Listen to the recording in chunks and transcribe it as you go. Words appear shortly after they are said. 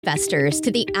Investors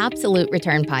to the Absolute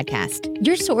Return Podcast,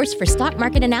 your source for stock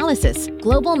market analysis,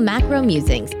 global macro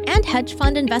musings, and hedge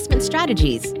fund investment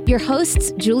strategies. Your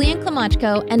hosts, Julian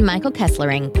Klimachko and Michael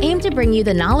Kesslering, aim to bring you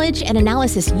the knowledge and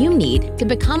analysis you need to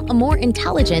become a more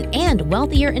intelligent and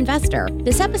wealthier investor.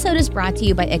 This episode is brought to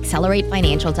you by Accelerate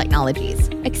Financial Technologies.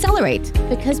 Accelerate,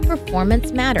 because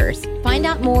performance matters. Find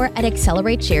out more at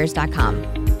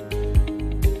accelerateshares.com.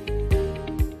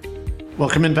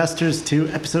 Welcome, investors, to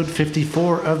episode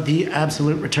 54 of the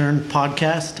Absolute Return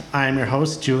Podcast. I am your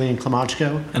host, Julian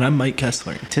Klimachko. And I'm Mike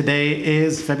Kessler. Today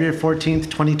is February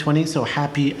 14th, 2020, so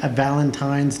happy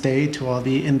Valentine's Day to all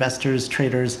the investors,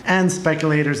 traders, and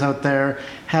speculators out there.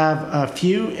 Have a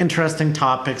few interesting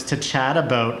topics to chat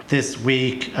about this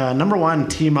week. Number one,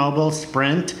 T-Mobile,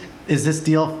 Sprint. Is this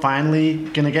deal finally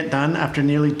going to get done after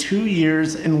nearly 2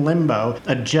 years in limbo?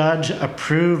 A judge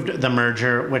approved the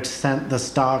merger, which sent the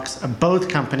stocks of both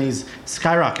companies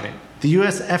skyrocketing. The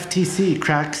US FTC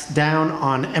cracks down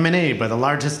on M&A by the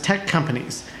largest tech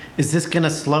companies. Is this going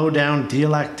to slow down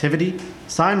deal activity?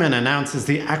 Simon announces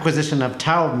the acquisition of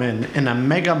Taubman in a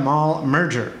mega mall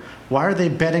merger. Why are they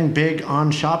betting big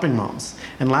on shopping malls?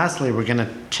 And lastly, we're going to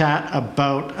chat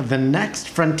about the next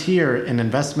frontier in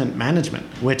investment management,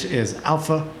 which is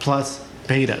alpha plus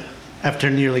beta. After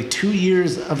nearly 2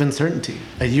 years of uncertainty,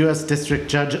 a U.S. district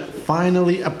judge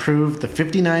finally approved the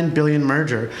 $59 billion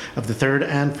merger of the third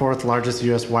and fourth largest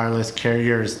U.S. wireless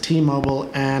carriers,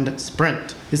 T-Mobile and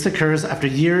Sprint. This occurs after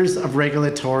years of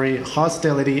regulatory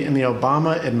hostility in the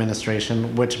Obama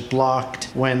administration, which blocked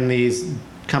when these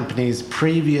companies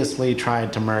previously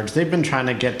tried to merge. They've been trying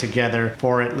to get together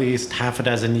for at least half a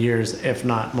dozen years, if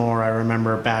not more. I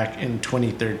remember back in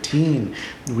 2013,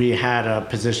 we had a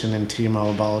position in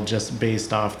T-Mobile just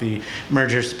based off the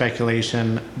merger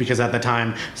speculation, because at the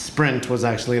time, Sprint was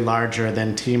actually larger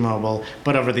than T-Mobile.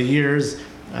 But over the years,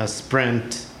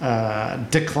 Sprint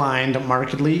declined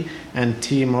markedly, and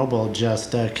T-Mobile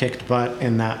just kicked butt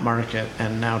in that market.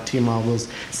 And now T-Mobile's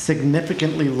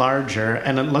significantly larger,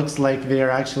 and it looks like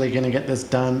they're actually going to get this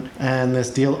done and this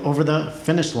deal over the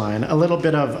finish line. A little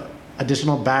bit of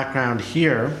additional background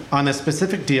here on this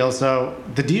specific deal. So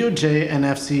the DOJ and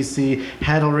FCC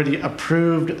had already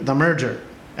approved the merger.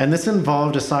 And this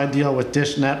involved a side deal with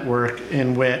Dish Network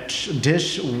in which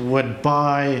Dish would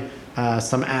buy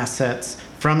some assets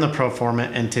from the pro forma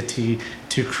entity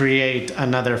to create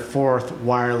another fourth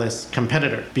wireless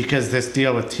competitor. Because this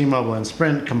deal with T-Mobile and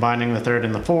Sprint, combining the third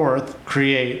and the fourth,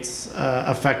 creates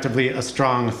effectively a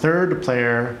strong third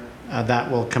player that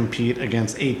will compete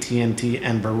against AT&T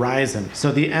and Verizon.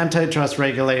 So the antitrust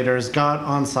regulators got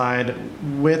on side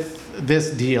with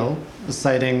this deal,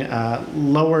 citing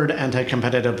lowered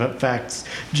anti-competitive effects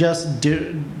just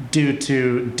due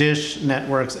to Dish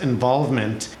Network's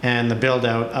involvement and the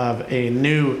build-out of a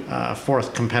new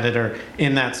fourth competitor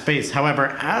in that space. However,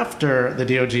 after the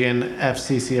DOJ and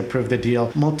FCC approved the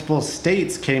deal, multiple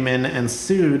states came in and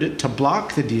sued to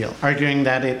block the deal, arguing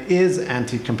that it is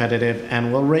anti-competitive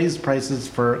and will raise prices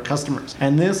for customers.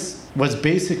 And this was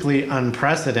basically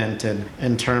unprecedented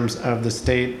in terms of the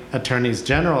state attorneys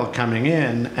general coming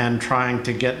in and trying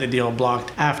to get the deal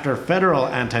blocked after federal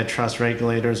antitrust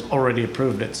regulators already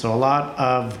approved it. So a lot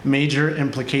of major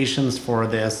implications for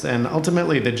this, and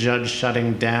ultimately the judge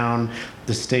shutting down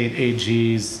the state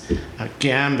AG's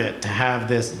gambit to have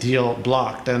this deal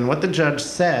blocked. And what the judge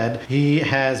said, he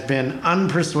has been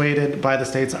unpersuaded by the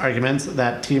state's arguments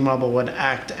that T-Mobile would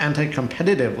act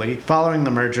anti-competitively following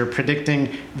the merger,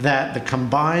 predicting that the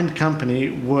combined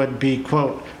company would be,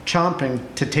 quote, chomping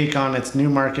to take on its new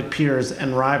market peers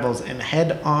and rivals in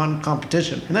head-on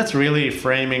competition. And that's really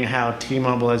framing how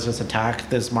T-Mobile has just attacked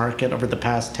this market over the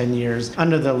past 10 years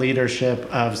under the leadership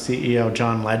of CEO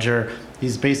John Legere.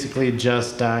 He's basically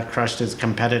just crushed his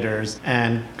competitors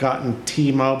and gotten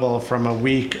T-Mobile from a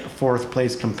weak fourth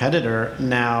place competitor.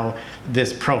 Now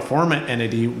this pro forma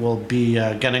entity will be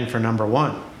gunning for number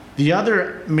one. The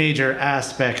other major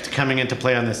aspect coming into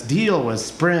play on this deal was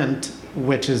Sprint,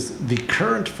 which is the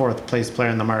current fourth place player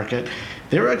in the market.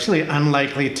 They were actually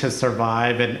unlikely to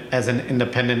survive as an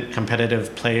independent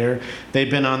competitive player. They've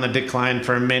been on the decline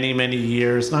for many, many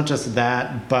years. Not just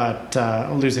that, but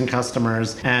losing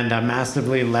customers and a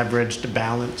massively leveraged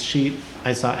balance sheet.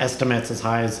 I saw estimates as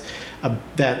high as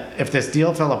that if this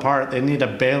deal fell apart, they need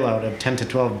a bailout of $10 to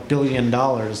 $12 billion,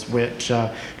 which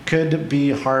could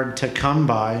be hard to come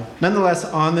by. Nonetheless,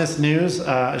 on this news,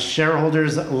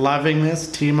 shareholders loving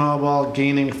this. T-Mobile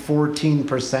gaining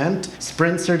 14%,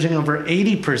 Sprint surging over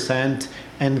 80%,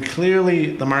 and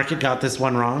clearly the market got this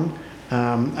one wrong.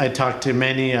 I talked to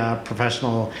many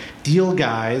professional deal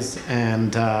guys,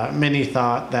 and many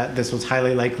thought that this was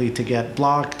highly likely to get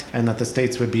blocked and that the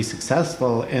states would be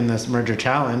successful in this merger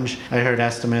challenge. I heard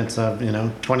estimates of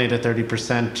 20 to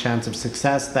 30% chance of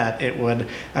success that it would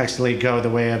actually go the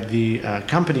way of the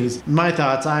companies. My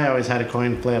thoughts, I always had a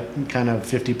coin flip, kind of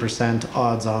 50%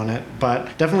 odds on it,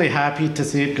 but definitely happy to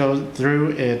see it go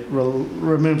through. It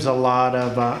removes a lot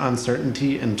of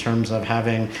uncertainty in terms of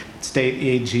having state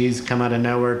AGs come out of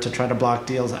nowhere to try to block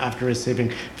deals after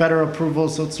receiving federal approval.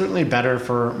 So it's certainly better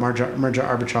for merger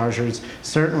arbitrageurs,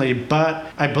 certainly. But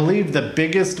I believe the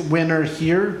biggest winner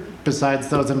here, besides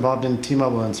those involved in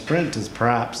T-Mobile and Sprint, is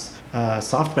perhaps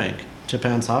SoftBank.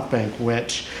 Japan SoftBank,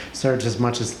 which surged as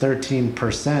much as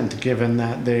 13%, given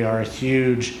that they are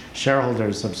huge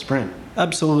shareholders of Sprint.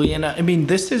 Absolutely. And I mean,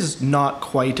 this is not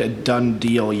quite a done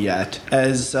deal yet,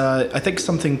 as I think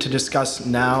something to discuss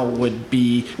now would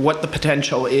be what the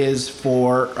potential is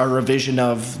for a revision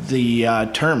of the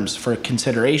terms for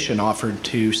consideration offered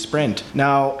to Sprint.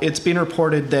 Now, it's been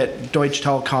reported that Deutsche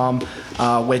Telekom,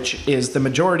 which is the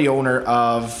majority owner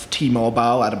of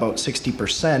T-Mobile at about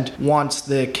 60%, wants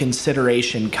the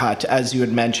consideration cut. As you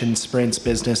had mentioned, Sprint's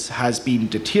business has been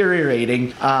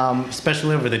deteriorating.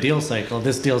 Especially over the deal cycle.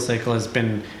 This deal cycle has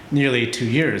been nearly 2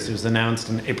 years. It was announced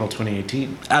in April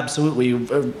 2018. Absolutely,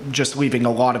 just leaving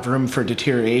a lot of room for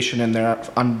deterioration in their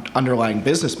underlying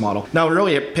business model. Now,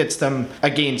 really, it pits them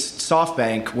against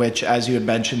SoftBank, which, as you had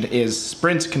mentioned, is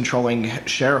Sprint's controlling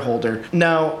shareholder.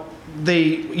 Now,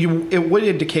 it would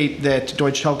indicate that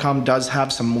Deutsche Telekom does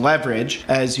have some leverage.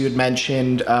 As you had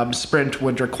mentioned, Sprint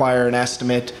would require an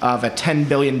estimate of a $10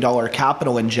 billion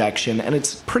capital injection, and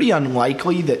it's pretty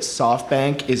unlikely that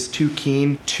SoftBank is too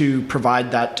keen to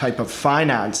provide that type of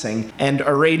financing, and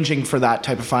arranging for that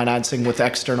type of financing with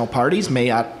external parties may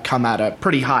come at a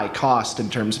pretty high cost in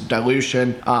terms of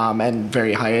dilution and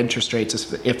very high interest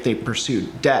rates if they pursue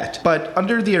debt. But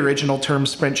under the original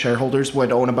terms, Sprint shareholders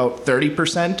would own about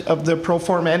 30% of the pro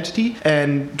forma entity,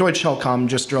 and Deutsche Telekom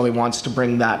just really wants to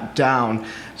bring that down.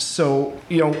 So,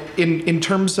 in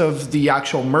terms of the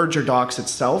actual merger docs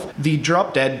itself, the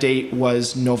drop dead date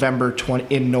was November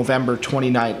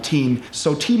 2019.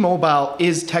 So T-Mobile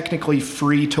is technically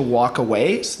free to walk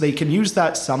away, so they can use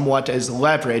that somewhat as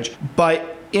leverage,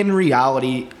 but in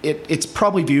reality, it's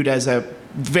probably viewed as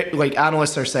like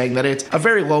analysts are saying that it's a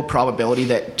very low probability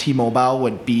that T-Mobile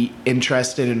would be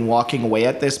interested in walking away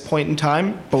at this point in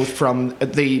time, both from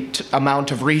the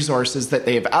amount of resources that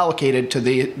they have allocated to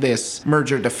this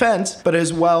merger defense, but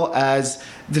as well as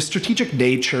the strategic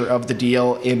nature of the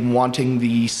deal in wanting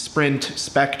the Sprint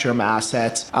spectrum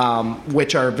assets,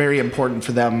 which are very important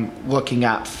for them looking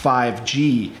at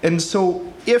 5G. And so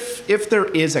if there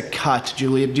is a cut,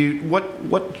 Julia,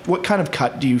 what kind of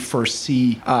cut do you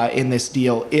foresee in this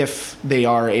deal if they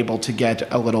are able to get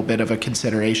a little bit of a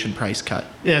consideration price cut?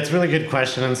 Yeah, it's a really good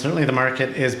question, and certainly the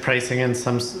market is pricing in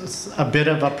a bit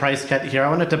of a price cut here. I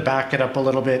wanted to back it up a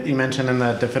little bit. You mentioned in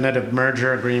the definitive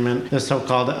merger agreement, the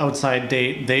so-called outside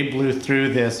date. They blew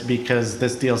through this because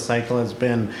this deal cycle has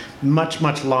been much,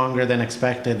 much longer than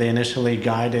expected. They initially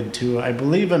guided to, I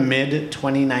believe, a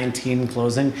mid-2019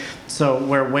 closing. So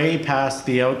we're way past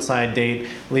the outside date,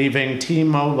 leaving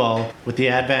T-Mobile with the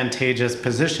advantageous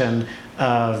position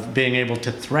of being able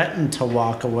to threaten to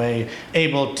walk away,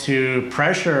 able to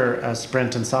pressure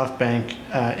Sprint and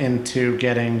SoftBank into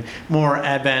getting more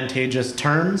advantageous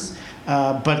terms.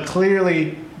 But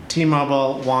clearly,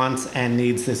 T-Mobile wants and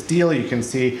needs this deal. You can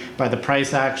see by the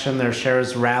price action, their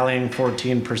shares rallying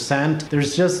 14%.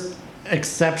 There's just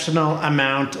exceptional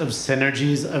amount of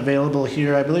synergies available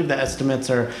here. I believe the estimates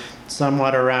are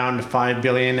somewhat around $5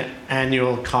 billion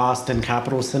annual cost and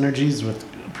capital synergies, with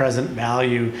present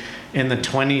value in the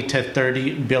 $20 to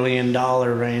 $30 billion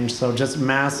range. So just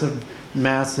massive,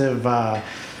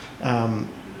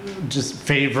 just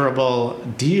favorable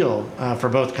deal for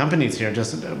both companies here,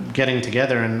 just getting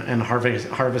together and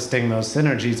harvesting those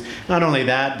synergies. Not only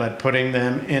that, but putting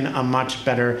them in a much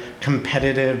better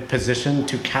competitive position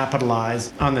to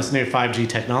capitalize on this new 5G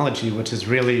technology, which is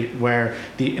really where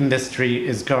the industry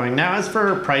is going. Now, as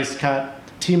for a price cut,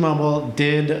 T-Mobile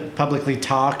did publicly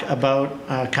talk about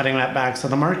cutting that back, so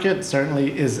the market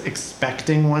certainly is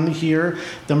expecting one here.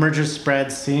 The merger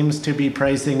spread seems to be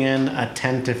pricing in a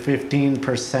 10 to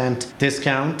 15%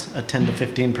 discount, a 10 to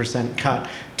 15% cut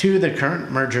to the current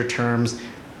merger terms.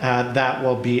 That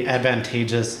will be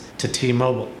advantageous to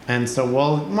T-Mobile. And so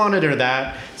we'll monitor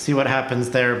that, see what happens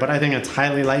there. But I think it's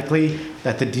highly likely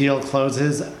that the deal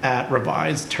closes at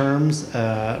revised terms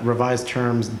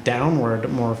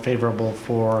downward, more favorable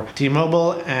for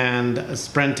T-Mobile. And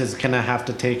Sprint is going to have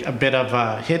to take a bit of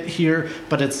a hit here,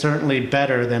 but it's certainly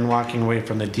better than walking away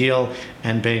from the deal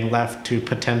and being left to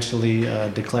potentially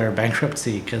declare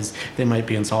bankruptcy because they might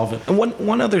be insolvent. And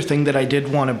one other thing that I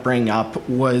did want to bring up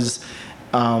was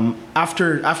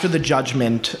after the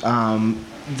judgment,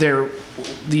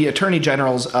 the attorney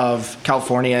generals of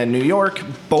California and New York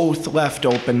both left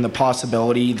open the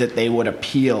possibility that they would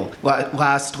appeal.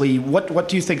 Lastly, what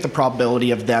do you think the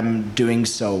probability of them doing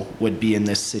so would be in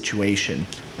this situation?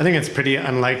 I think it's pretty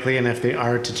unlikely, and if they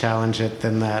are to challenge it,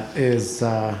 then that is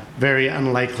very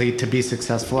unlikely to be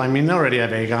successful. I mean, they already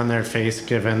have egg on their face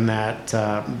given that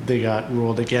they got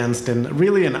ruled against, and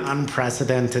really an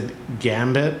unprecedented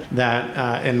gambit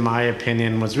that, in my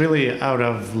opinion, was really out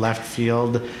of left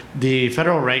field. The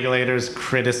federal regulators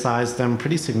criticized them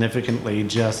pretty significantly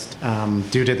just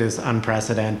due to this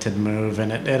unprecedented move,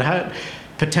 and it had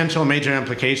potential major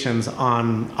implications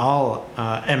on all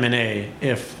M&A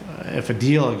if a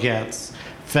deal gets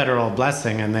federal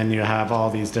blessing and then you have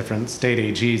all these different state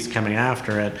AGs coming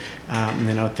after it,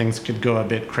 things could go a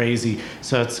bit crazy.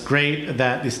 So it's great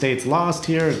that the states lost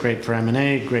here, great for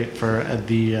M&A, great for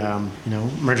the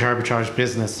merger arbitrage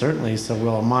business certainly. So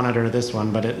we'll monitor this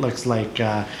one, but it looks like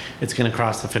it's going to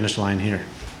cross the finish line here.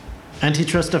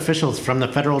 Antitrust officials from the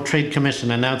Federal Trade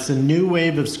Commission announced a new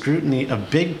wave of scrutiny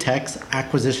of big tech's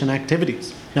acquisition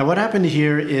activities. Now, what happened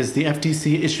here is the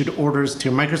FTC issued orders to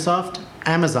Microsoft,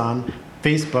 Amazon,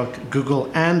 Facebook,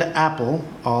 Google, and Apple,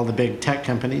 all the big tech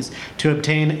companies, to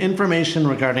obtain information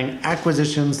regarding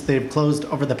acquisitions they've closed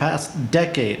over the past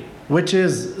decade,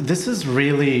 this is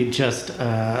really just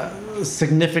a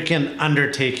significant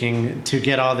undertaking to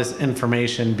get all this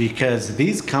information because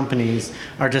these companies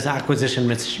are just acquisition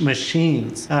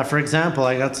machines. For example,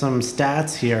 I got some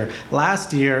stats here.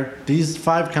 Last year, these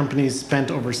 5 companies spent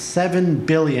over $7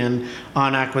 billion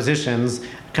on acquisitions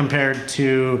compared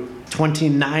to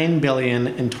 $29 billion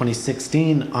in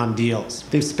 2016 on deals.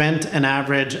 They've spent an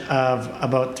average of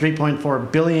about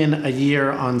 $3.4 billion a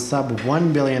year on sub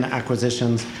 $1 billion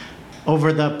acquisitions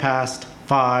over the past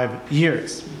 5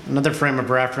 years. Another frame of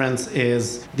reference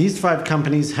is these 5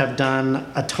 companies have done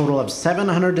a total of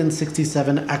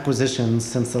 767 acquisitions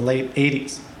since the late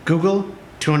 80s. Google,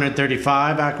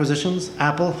 235 acquisitions,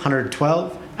 Apple,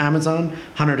 112, Amazon,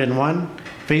 101,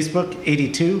 Facebook,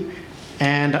 82,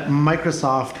 and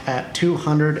Microsoft at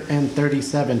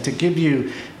 237. To give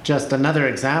you just another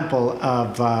example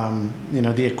of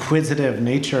the acquisitive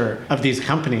nature of these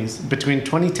companies, between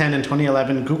 2010 and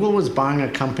 2011, Google was buying a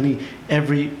company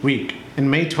every week. In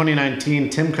May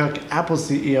 2019, Tim Cook, Apple's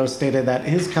CEO, stated that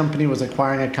his company was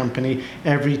acquiring a company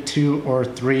every 2 or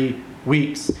 3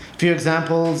 weeks. A few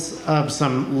examples of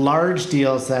some large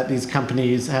deals that these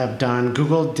companies have done.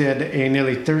 Google did a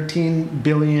nearly $13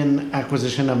 billion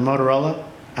acquisition of Motorola.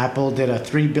 Apple did a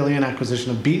 $3 billion acquisition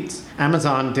of Beats.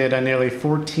 Amazon did a nearly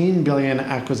 $14 billion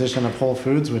acquisition of Whole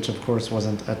Foods, which of course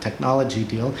wasn't a technology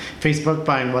deal. Facebook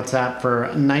buying WhatsApp for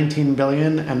 $19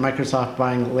 billion and Microsoft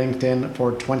buying LinkedIn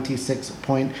for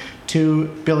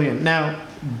 $26.2 billion. Now,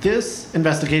 this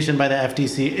investigation by the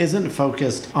FTC isn't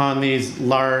focused on these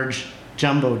large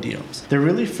jumbo deals. They're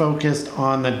really focused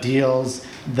on the deals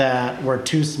that were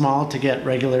too small to get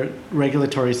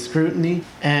regulatory scrutiny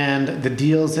and the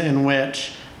deals in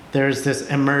which there's this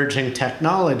emerging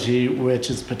technology which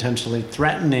is potentially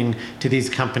threatening to these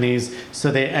companies,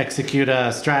 so they execute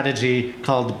a strategy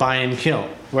called buy and kill,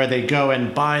 where they go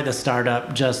and buy the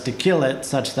startup just to kill it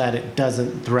such that it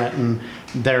doesn't threaten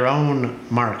their own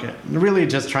market. Really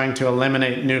just trying to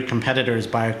eliminate new competitors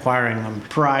by acquiring them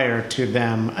prior to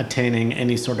them attaining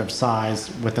any sort of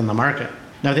size within the market.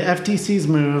 Now, the FTC's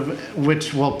move,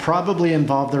 which will probably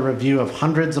involve the review of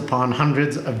hundreds upon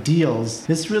hundreds of deals,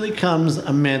 this really comes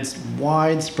amidst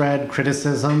widespread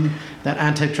criticism that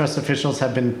antitrust officials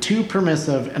have been too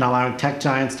permissive in allowing tech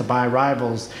giants to buy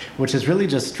rivals, which has really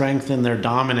just strengthened their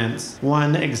dominance.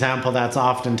 One example that's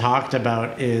often talked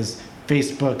about is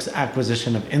Facebook's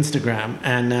acquisition of Instagram,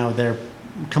 and now they're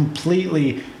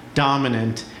completely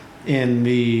dominant in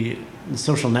the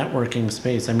social networking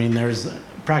space. I mean, there's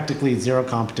practically zero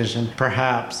competition.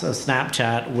 Perhaps a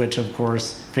Snapchat, which of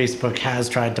course Facebook has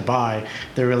tried to buy,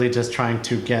 they're really just trying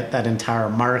to get that entire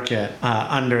market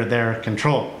under their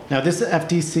control. Now, this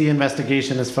FTC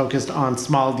investigation is focused on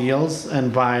small deals,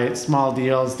 and by small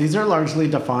deals, these are largely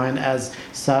defined as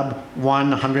sub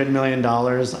 $100 million,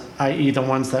 i.e. the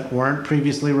ones that weren't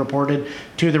previously reported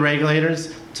to the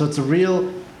regulators. So it's a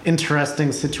real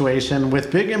interesting situation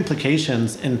with big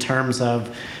implications in terms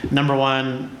of, number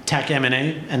one, tech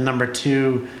M&A, and number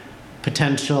two,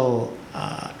 potential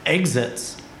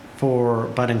exits for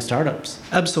budding startups.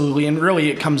 Absolutely, and really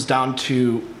it comes down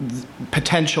to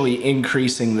potentially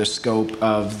increasing the scope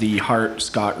of the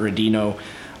Hart-Scott-Rodino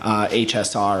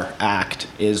HSR Act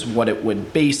is what it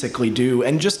would basically do.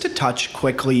 And just to touch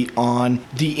quickly on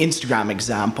the Instagram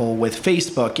example with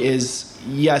Facebook is,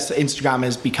 yes, Instagram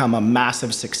has become a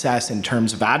massive success in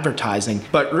terms of advertising,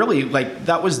 but really like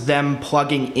that was them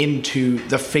plugging into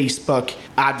the Facebook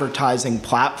advertising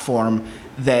platform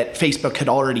that Facebook had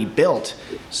already built.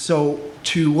 So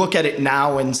to look at it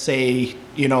now and say,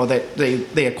 you know, that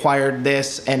they acquired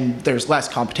this and there's less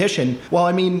competition, well,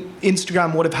 I mean,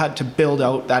 Instagram would have had to build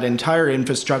out that entire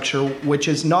infrastructure, which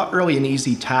is not really an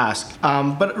easy task.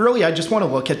 But really, I just want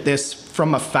to look at this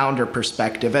from a founder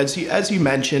perspective. As you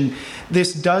mentioned,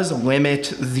 this does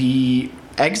limit the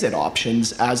exit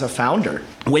options as a founder,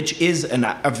 which is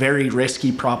a very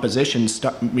risky proposition,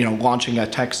 launching a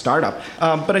tech startup.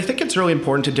 But I think it's really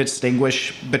important to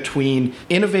distinguish between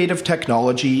innovative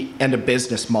technology and a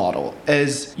business model,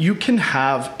 as you can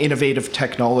have innovative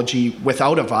technology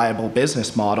without a viable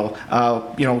business model.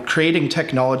 Creating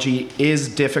technology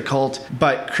is difficult,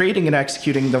 but creating and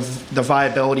executing the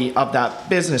viability of that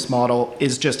business model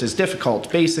is just as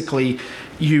difficult. Basically,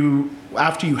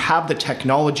 after you have the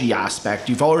technology aspect,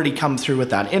 you've already come through with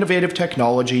that innovative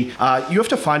technology, you have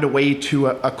to find a way to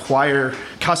acquire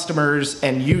customers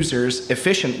and users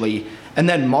efficiently and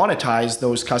then monetize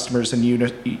those customers and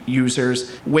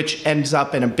users, which ends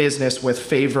up in a business with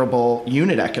favorable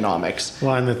unit economics.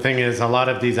 Well, and the thing is, a lot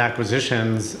of these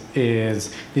acquisitions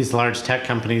is these large tech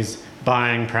companies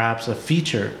buying perhaps a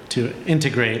feature to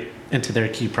integrate into their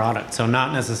key product. So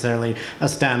not necessarily a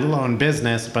standalone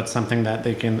business, but something that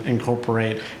they can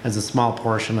incorporate as a small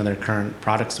portion of their current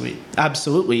product suite.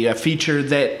 Absolutely. A feature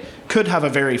that could have a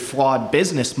very flawed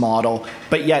business model,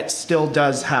 but yet still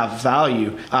does have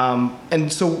value.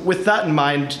 And so with that in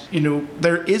mind,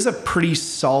 there is a pretty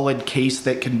solid case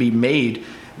that can be made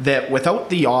that without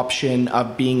the option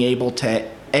of being able to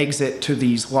exit to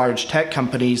these large tech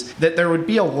companies, that there would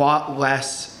be a lot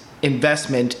less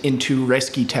investment into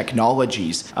risky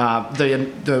technologies.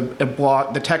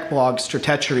 The tech blog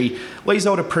Stratechery lays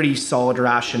out a pretty solid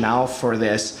rationale for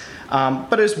this.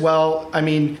 But as well, I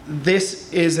mean,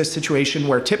 this is a situation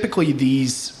where typically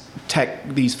these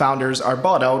founders are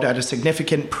bought out at a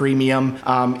significant premium.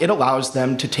 It allows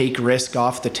them to take risk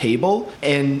off the table,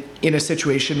 and in a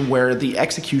situation where the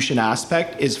execution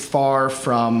aspect is far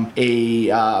from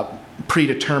a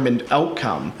predetermined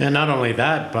outcome. And not only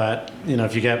that, but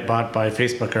if you get bought by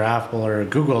Facebook or Apple or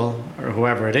Google or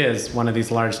whoever it is, one of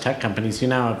these large tech companies, you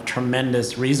now have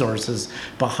tremendous resources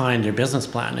behind your business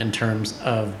plan in terms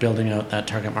of building out that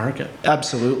target market.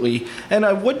 Absolutely. And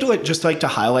I would just like to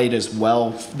highlight as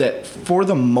well that for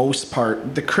the most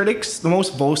part, the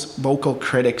most vocal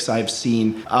critics I've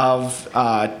seen of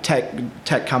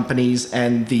tech companies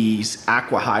and these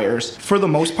acqui-hires, for the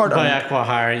most part... By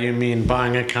acqui-hire, you mean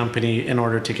buying a company in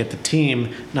order to get the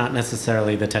team, not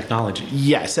necessarily the technology.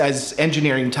 Yes, as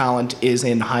engineering talent is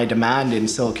in high demand in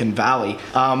Silicon Valley.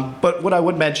 But what I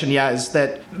would mention, is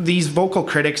that these vocal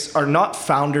critics are not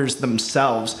founders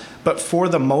themselves, but for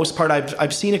the most part,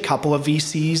 I've seen a couple of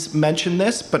VCs mention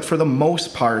this, but for the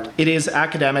most part, it is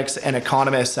academics and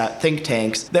economists at think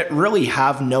tanks that really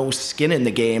have no skin in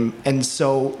the game. And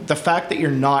so the fact that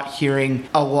you're not hearing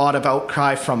a lot of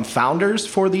outcry from founders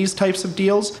for these types of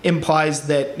deals implies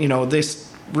that,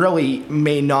 this really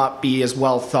may not be as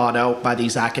well thought out by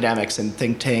these academics and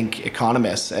think tank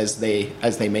economists as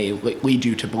they may lead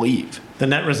you to believe. The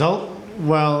net result?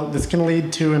 Well, this can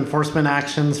lead to enforcement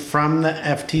actions from the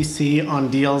FTC on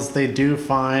deals they do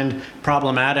find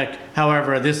problematic.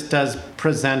 However, this does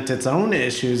present its own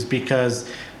issues because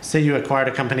say you acquired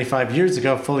a company 5 years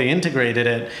ago, fully integrated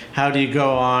it, how do you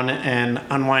go on and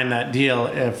unwind that deal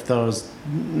if those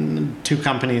two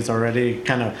companies already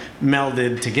kind of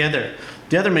melded together?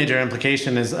 The other major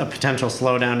implication is a potential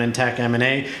slowdown in tech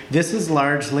M&A. This is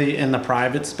largely in the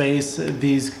private space.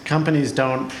 These companies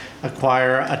don't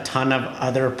acquire a ton of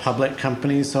other public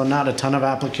companies, so not a ton of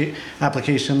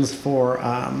applications for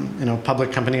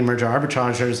public company merger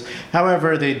arbitrageurs.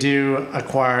 However, they do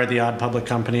acquire the odd public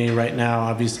company. Right now,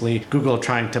 obviously, Google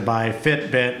trying to buy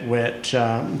Fitbit, which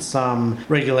some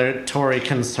regulatory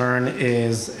concern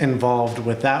is involved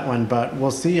with that one. But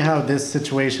we'll see how this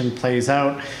situation plays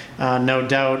out. No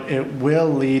doubt it will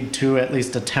lead to at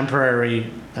least a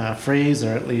temporary freeze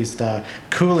or at least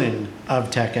cooling of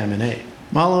tech M&A.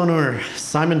 Mall owner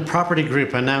Simon Property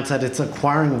Group announced that it's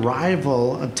acquiring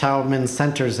rival of Taubman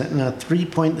Centers in a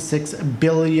 $3.6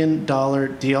 billion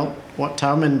deal. What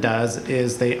Taubman does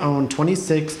is they own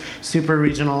 26 super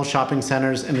regional shopping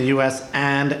centers in the US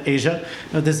and Asia.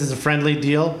 Now, this is a friendly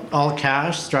deal, all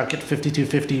cash, struck at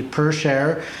 $52.50 per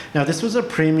share. Now, this was a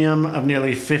premium of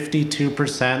nearly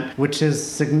 52%, which is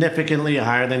significantly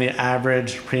higher than the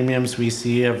average premiums we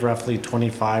see of roughly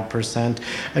 25%.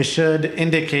 I should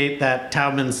indicate that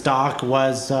Taubman stock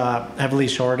was heavily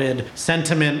shorted.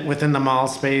 Sentiment within the mall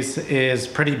space is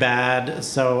pretty bad,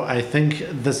 so I think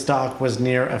the stock was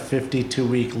near a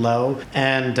 52-week low,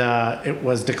 and it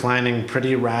was declining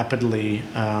pretty rapidly.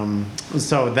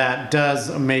 So that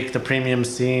does make the premium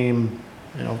seem,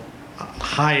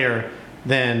 higher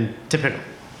than typical.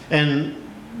 And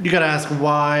you got to ask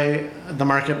why the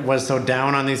market was so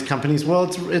down on these companies. Well,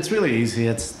 it's really easy.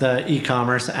 It's the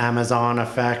e-commerce Amazon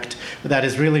effect that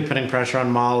is really putting pressure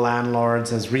on mall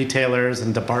landlords as retailers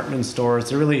and department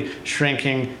stores are really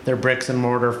shrinking their bricks and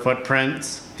mortar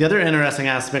footprints. The other interesting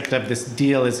aspect of this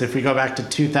deal is if we go back to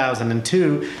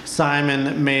 2002,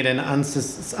 Simon made an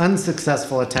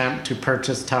unsuccessful attempt to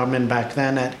purchase Taubman back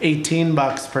then at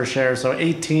 $18 per share. So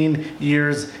 18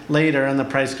 years later, and the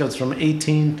price goes from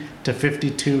 18 to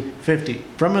 52.50.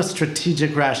 From a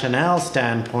strategic rationale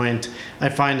standpoint, I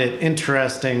find it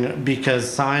interesting because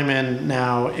Simon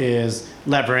now is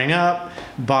levering up,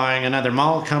 buying another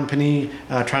mall company,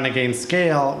 trying to gain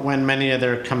scale, when many of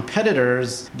their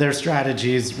competitors, their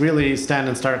strategies really stand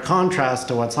in stark contrast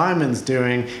to what Simon's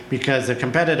doing, because the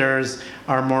competitors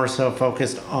are more so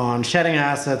focused on shedding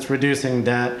assets, reducing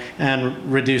debt,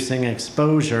 and reducing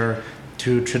exposure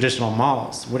to traditional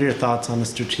malls. What are your thoughts on the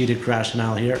strategic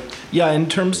rationale here? Yeah, in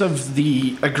terms of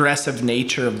the aggressive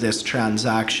nature of this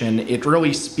transaction, it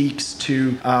really speaks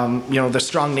to the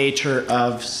strong nature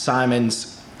of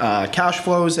Simon's cash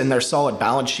flows and their solid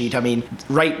balance sheet. I mean,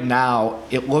 right now,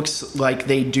 it looks like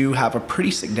they do have a pretty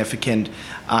significant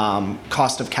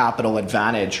cost of capital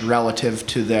advantage relative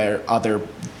to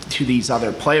these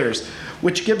other players,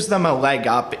 which gives them a leg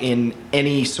up in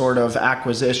any sort of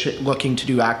acquisition, looking to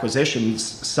do acquisitions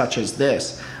such as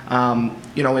this.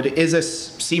 It is a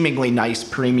seemingly nice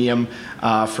premium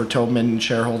for Taubman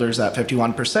shareholders at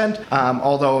 51%,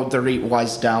 although the REIT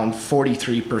was down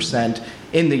 43%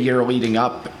 in the year leading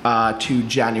up to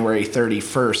January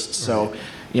 31st. So,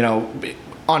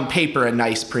 on paper, a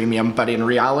nice premium, but in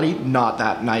reality, not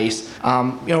that nice.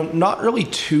 Not really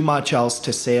too much else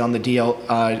to say on the deal.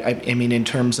 I mean, in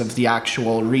terms of the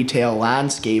actual retail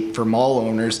landscape for mall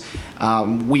owners,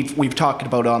 we've talked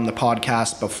about on the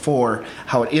podcast before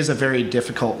how it is a very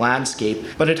difficult landscape,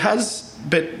 but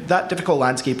that difficult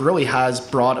landscape really has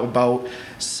brought about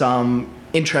some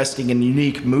interesting and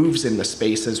unique moves in the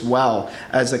space as well.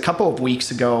 As a couple of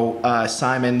weeks ago,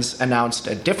 Simon's announced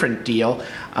a different deal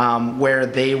where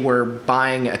they were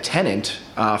buying a tenant,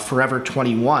 Forever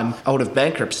 21, out of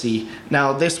bankruptcy.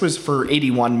 Now, this was for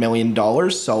 $81 million,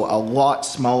 so a lot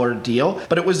smaller deal,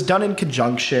 but it was done in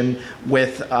conjunction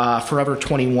with Forever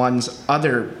 21's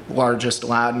other largest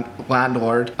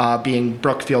landlord, being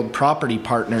Brookfield Property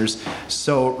Partners.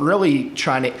 So really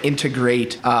trying to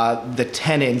integrate the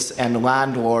tenants and landlords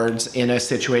in a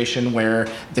situation where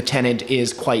the tenant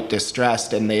is quite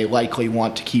distressed and they likely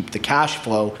want to keep the cash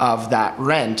flow of that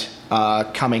rent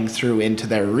coming through into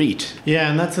their REIT. Yeah,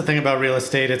 and that's the thing about real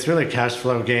estate. It's really a cash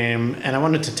flow game. And I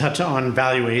wanted to touch on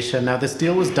valuation. Now, this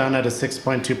deal was done at a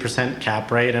 6.2%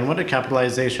 cap rate. And what a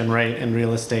capitalization rate in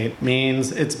real estate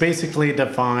means, it's basically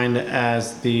defined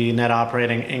as the net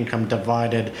operating income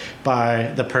divided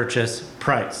by the purchase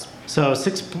price. So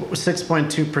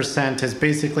 6.2% is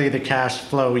basically the cash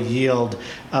flow yield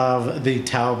of the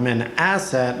Taubman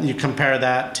asset. You compare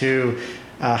that to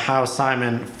how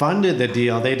Simon funded the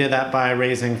deal. They did that by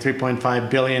raising $3.5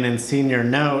 billion in senior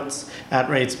notes at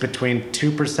rates between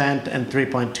 2% and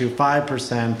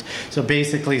 3.25%. So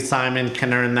basically, Simon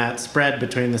can earn that spread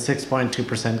between the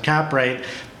 6.2% cap rate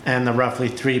and the roughly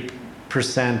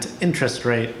 3% interest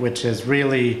rate, which is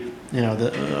really,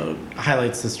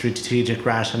 highlights the strategic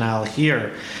rationale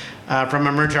here. From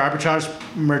a merger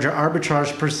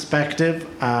arbitrage perspective,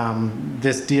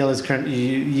 this deal is currently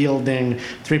yielding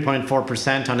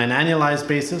 3.4% on an annualized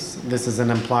basis. This is an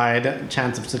implied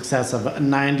chance of success of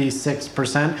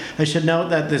 96%. I should note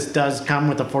that this does come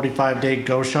with a 45-day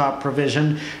go shop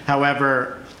provision.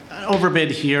 However,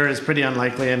 overbid here is pretty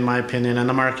unlikely in my opinion, and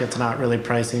the market's not really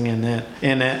pricing in it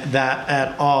that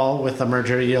at all, with the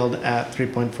merger yield at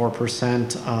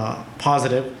 3.4%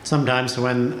 positive. Sometimes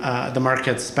when the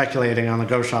market's speculating on the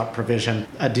go shop provision,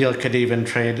 a deal could even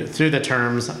trade through the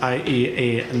terms,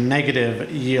 i.e. a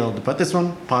negative yield. But this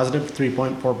one, positive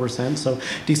 3.4%, so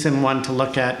decent one to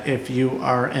look at if you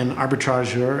are an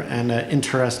arbitrageur and an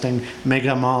interesting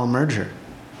mega mall merger.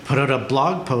 Put out a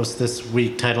blog post this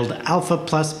week titled Alpha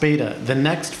Plus Beta, the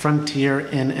next frontier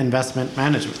in investment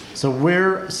management. So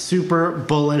we're super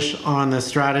bullish on this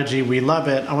strategy. We love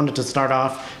it. I wanted to start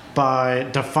off by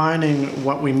defining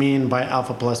what we mean by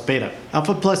alpha plus beta.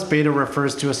 Alpha plus beta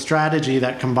refers to a strategy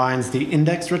that combines the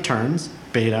index returns,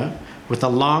 beta, with a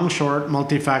long-short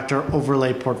multi-factor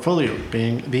overlay portfolio,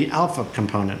 being the alpha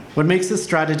component. What makes this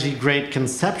strategy great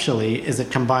conceptually is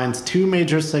it combines two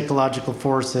major psychological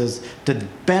forces to the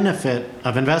benefit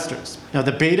of investors. Now,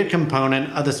 the beta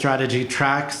component of the strategy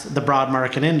tracks the broad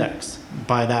market index.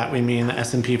 By that, we mean the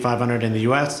S&P 500 in the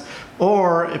US,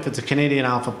 or if it's a Canadian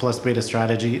alpha plus beta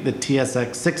strategy, the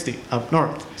TSX 60 up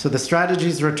north. So the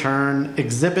strategy's return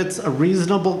exhibits a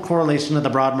reasonable correlation to the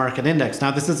broad market index. Now,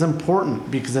 this is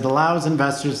important because it allows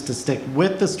investors to stick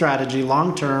with the strategy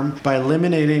long term by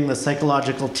eliminating the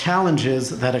psychological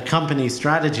challenges that accompany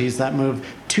strategies that move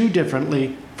too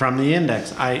differently from the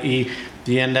index, i.e.,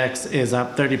 the index is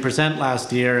up 30%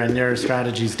 last year and your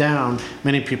strategy's down.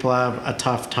 Many people have a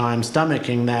tough time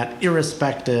stomaching that,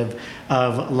 irrespective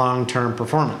of long-term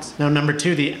performance. Now, number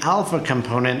two, the alpha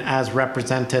component, as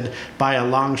represented by a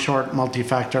long-short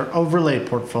multi-factor overlay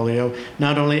portfolio,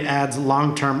 not only adds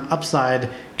long-term upside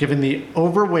given the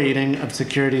overweighting of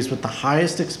securities with the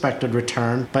highest expected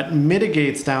return, but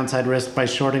mitigates downside risk by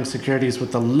shorting securities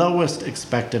with the lowest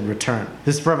expected return.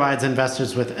 This provides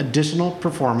investors with additional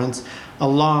performance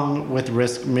along with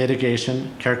risk mitigation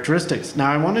characteristics.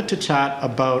 Now, I wanted to chat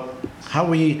about how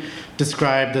we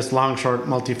describe this long-short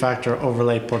multi-factor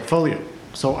overlay portfolio.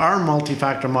 So our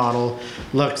multi-factor model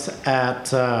looks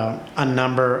at a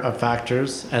number of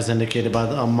factors as indicated by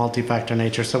the multi-factor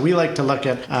nature. So we like to look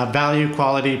at value,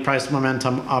 quality, price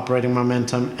momentum, operating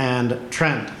momentum, and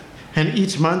trend. And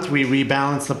each month we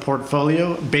rebalance the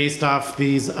portfolio based off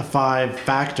these 5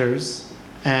 factors.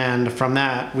 And from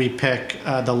that, we pick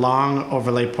the long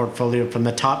overlay portfolio from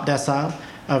the top decile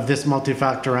of this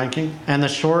multi-factor ranking and the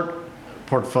short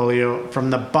portfolio from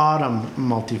the bottom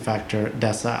multi-factor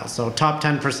decile. So top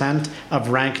 10% of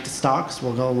ranked stocks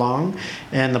will go long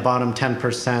and the bottom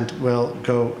 10% will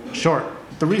go short.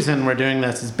 The reason we're doing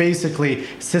this is basically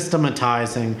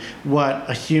systematizing what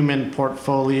a human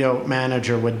portfolio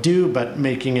manager would do, but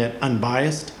making it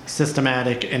unbiased,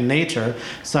 systematic in nature,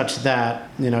 such that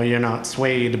you're not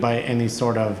swayed by any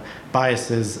sort of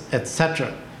biases,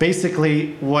 etc.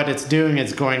 Basically, what it's doing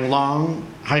is going long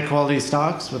high quality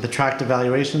stocks with attractive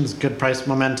valuations, good price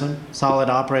momentum,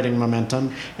 solid operating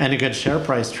momentum, and a good share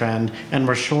price trend, and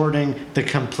we're shorting the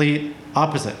complete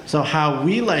opposite. So how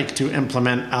we like to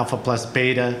implement alpha plus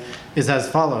beta is as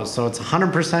follows. So it's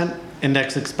 100%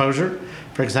 index exposure.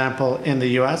 For example, in the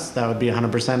US, that would be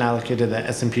 100% allocated to the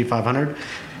S&P 500.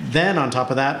 Then on top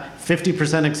of that,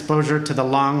 50% exposure to the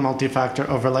long multi-factor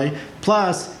overlay,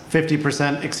 plus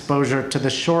 50% exposure to the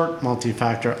short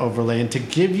multi-factor overlay. And to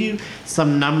give you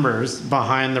some numbers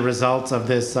behind the results of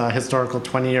this historical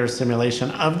 20-year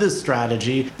simulation of this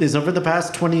strategy is over the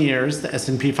past 20 years, the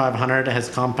S&P 500 has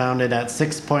compounded at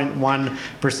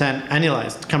 6.1%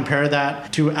 annualized. Compare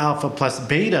that to alpha plus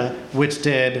beta, which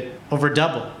did over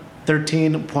double,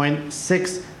 13.6%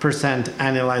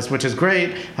 annualized, which is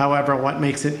great. However, what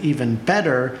makes it even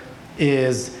better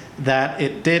is that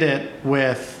it did it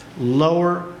with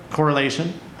lower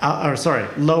correlation,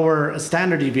 lower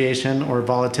standard deviation or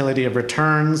volatility of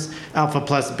returns. Alpha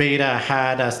plus beta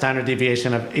had a standard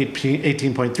deviation of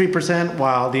 18.3%,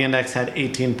 while the index had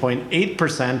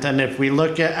 18.8%. And if we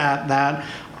look at that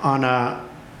on a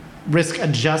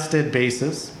risk-adjusted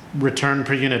basis, return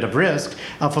per unit of risk,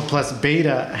 alpha plus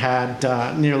beta had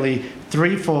nearly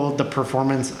threefold the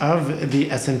performance of the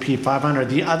S&P 500.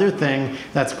 The other thing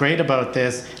that's great about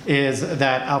this is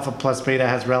that alpha plus beta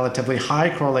has relatively high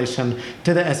correlation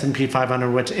to the S&P 500,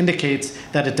 which indicates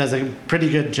that it does a pretty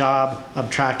good job of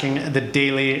tracking the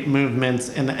daily movements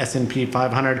in the S&P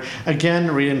 500.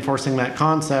 Again, reinforcing that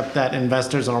concept that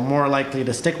investors are more likely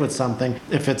to stick with something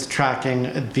if it's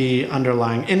tracking the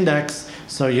underlying index,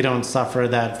 so you don't suffer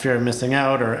that fear of missing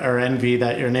out or envy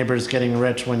that your neighbor's getting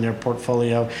rich when your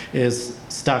portfolio is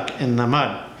stuck in the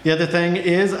mud. The other thing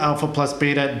is alpha plus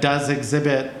beta does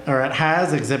exhibit, or it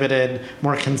has exhibited,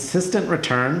 more consistent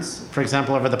returns. For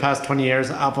example, over the past 20 years,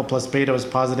 alpha plus beta was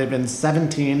positive in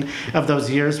 17 of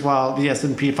those years, while the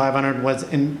S&P 500 was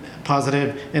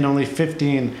positive in only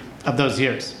 15 of those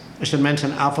years. I should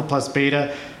mention alpha plus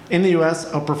beta in the US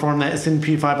outperformed the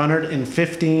S&P 500 in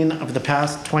 15 of the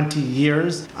past 20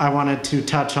 years. I wanted to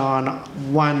touch on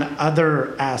one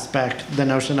other aspect, the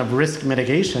notion of risk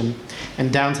mitigation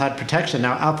and downside protection.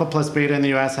 Now, alpha plus beta in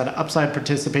the US had upside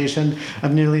participation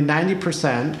of nearly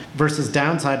 90% versus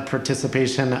downside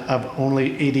participation of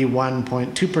only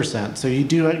 81.2%. So you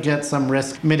do get some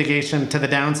risk mitigation to the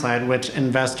downside, which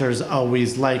investors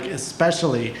always like,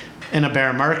 especially in a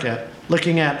bear market.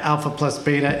 Looking at alpha plus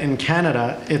beta in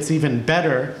Canada, it's even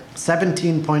better,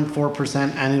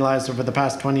 17.4% annualized over the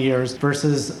past 20 years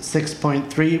versus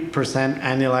 6.3%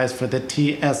 annualized for the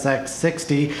TSX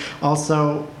 60.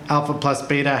 Also, alpha plus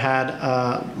beta had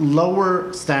a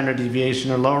lower standard deviation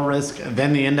or lower risk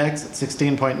than the index at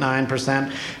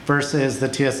 16.9% versus the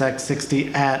TSX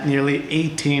 60 at nearly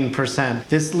 18%.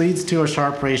 This leads to a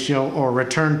Sharpe ratio or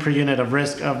return per unit of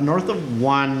risk of north of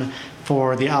 1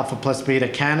 for the alpha plus beta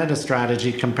Canada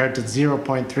strategy compared to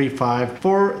 0.35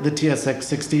 for the TSX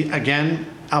 60. Again,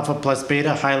 alpha plus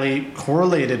beta highly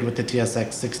correlated with the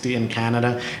TSX 60 in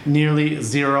Canada, nearly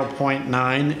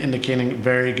 0.9, indicating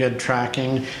very good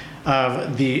tracking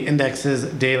of the index's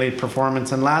daily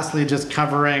performance. And lastly, just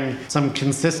covering some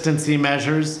consistency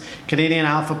measures. Canadian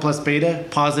alpha plus beta,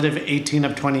 positive 18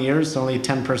 of 20 years, so only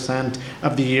 10%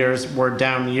 of the years were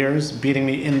down years, beating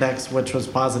the index, which was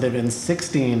positive in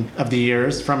 16 of the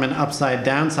years. From an upside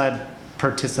downside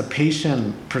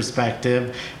participation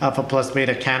perspective, alpha plus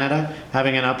beta Canada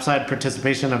having an upside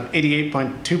participation of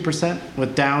 88.2%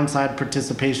 with downside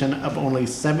participation of only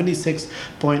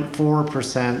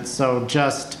 76.4%. So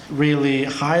just really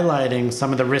highlighting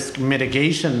some of the risk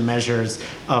mitigation measures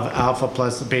of alpha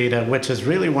plus beta, which is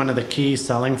really one of the key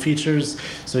selling features.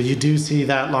 So you do see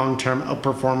that long-term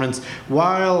outperformance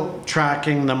while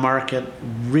tracking the market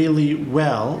really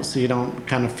well, so you don't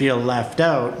kind of feel left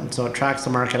out. So it tracks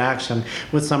the market action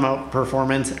with some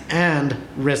outperformance and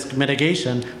risk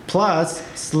mitigation, plus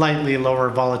slightly lower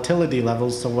volatility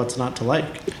levels. So what's not to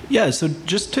like? Yeah, so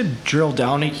just to drill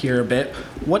down here a bit,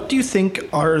 what do you think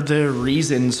are the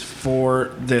reasons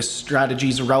for this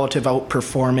strategy's relative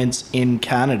outperformance in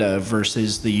Canada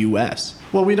versus the US?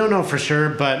 Well, we don't know for sure,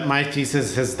 but my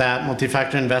thesis is that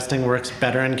multi-factor investing works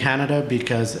better in Canada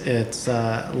because it's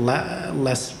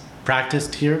less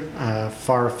practiced here.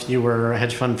 Far fewer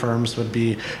hedge fund firms would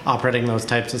be operating those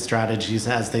types of strategies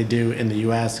as they do in the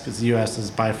US, because the US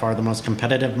is by far the most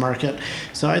competitive market.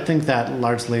 So I think that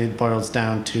largely boils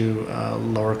down to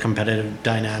lower competitive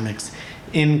dynamics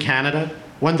in Canada.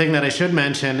 One thing that I should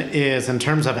mention is in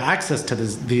terms of access to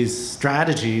these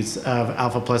strategies of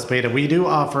alpha plus beta, we do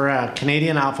offer a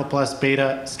Canadian alpha plus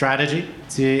beta strategy.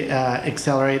 It's the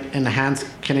Accelerate Enhanced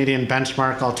Canadian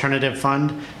Benchmark Alternative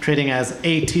Fund, trading as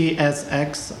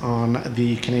ATSX on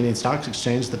the Canadian Stock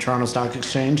Exchange, the Toronto Stock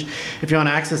Exchange. If you want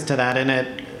access to that,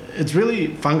 it's really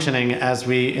functioning as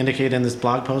we indicate in this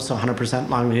blog post, so 100%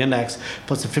 long the index,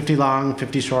 plus a 50 long,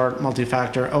 50 short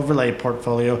multi-factor overlay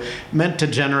portfolio meant to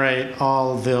generate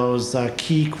all those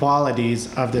key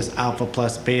qualities of this alpha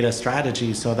plus beta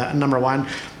strategy. So that number one,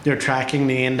 you're tracking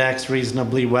the index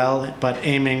reasonably well, but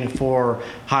aiming for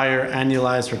higher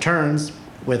annualized returns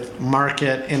with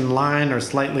market in line or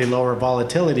slightly lower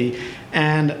volatility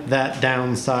and that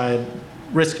downside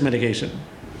risk mitigation.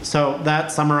 So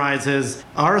that summarizes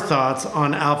our thoughts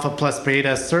on alpha plus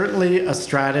beta, certainly a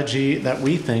strategy that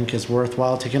we think is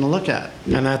worthwhile taking a look at.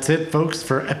 And that's it, folks,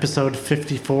 for episode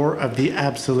 54 of the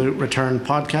Absolute Return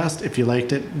podcast. If you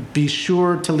liked it, be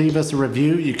sure to leave us a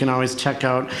review. You can always check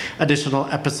out additional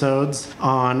episodes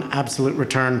on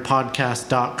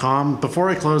absolutereturnpodcast.com.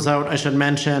 Before I close out, I should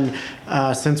mention,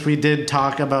 since we did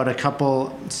talk about a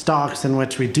couple stocks in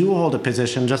which we do hold a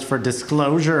position, just for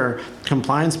disclosure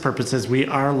compliance purposes, we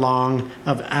are long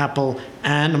of Apple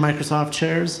and Microsoft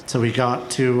shares. So we got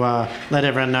to let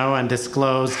everyone know and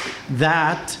disclose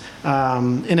that.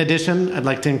 In addition, I'd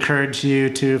like to encourage you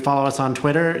to follow us on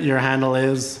Twitter. Your handle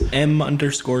is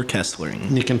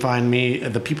M_Kesslering. You can find me,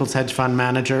 the People's Hedge Fund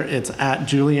Manager. It's at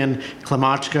Julian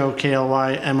Klimochko,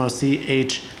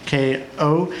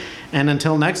 KLYMOCHKO. And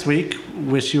until next week,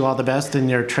 wish you all the best in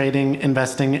your trading,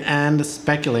 investing, and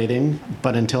speculating.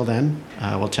 But until then,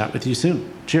 we'll chat with you soon.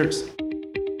 Cheers.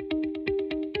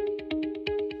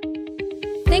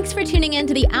 Thanks for tuning in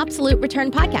to the Absolute Return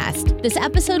Podcast. This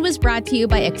episode was brought to you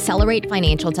by Accelerate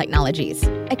Financial Technologies.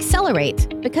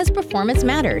 Accelerate, because performance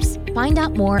matters. Find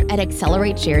out more at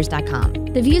accelerateshares.com.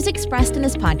 The views expressed in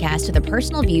this podcast are the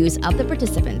personal views of the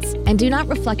participants and do not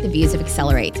reflect the views of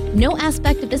Accelerate. No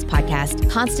aspect of this podcast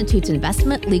constitutes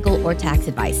investment, legal, or tax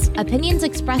advice. Opinions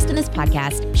expressed in this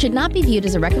podcast should not be viewed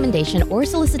as a recommendation or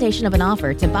solicitation of an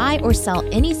offer to buy or sell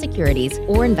any securities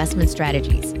or investment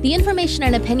strategies. The information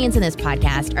and opinions in this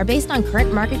podcast are based on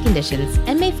current market conditions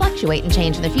and may fluctuate and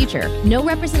change in the future. No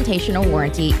representation or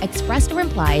warranty, expressed or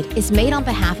implied, is made on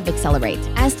behalf of Accelerate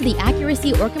as to the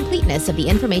accuracy or completeness of the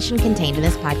information contained in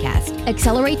this podcast.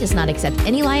 Accelerate does not accept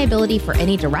any liability for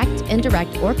any direct,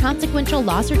 indirect, or consequential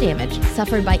loss or damage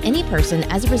suffered by any person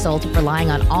as a result of relying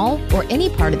on all or any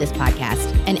part of this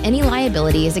podcast, and any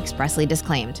liability is expressly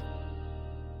disclaimed.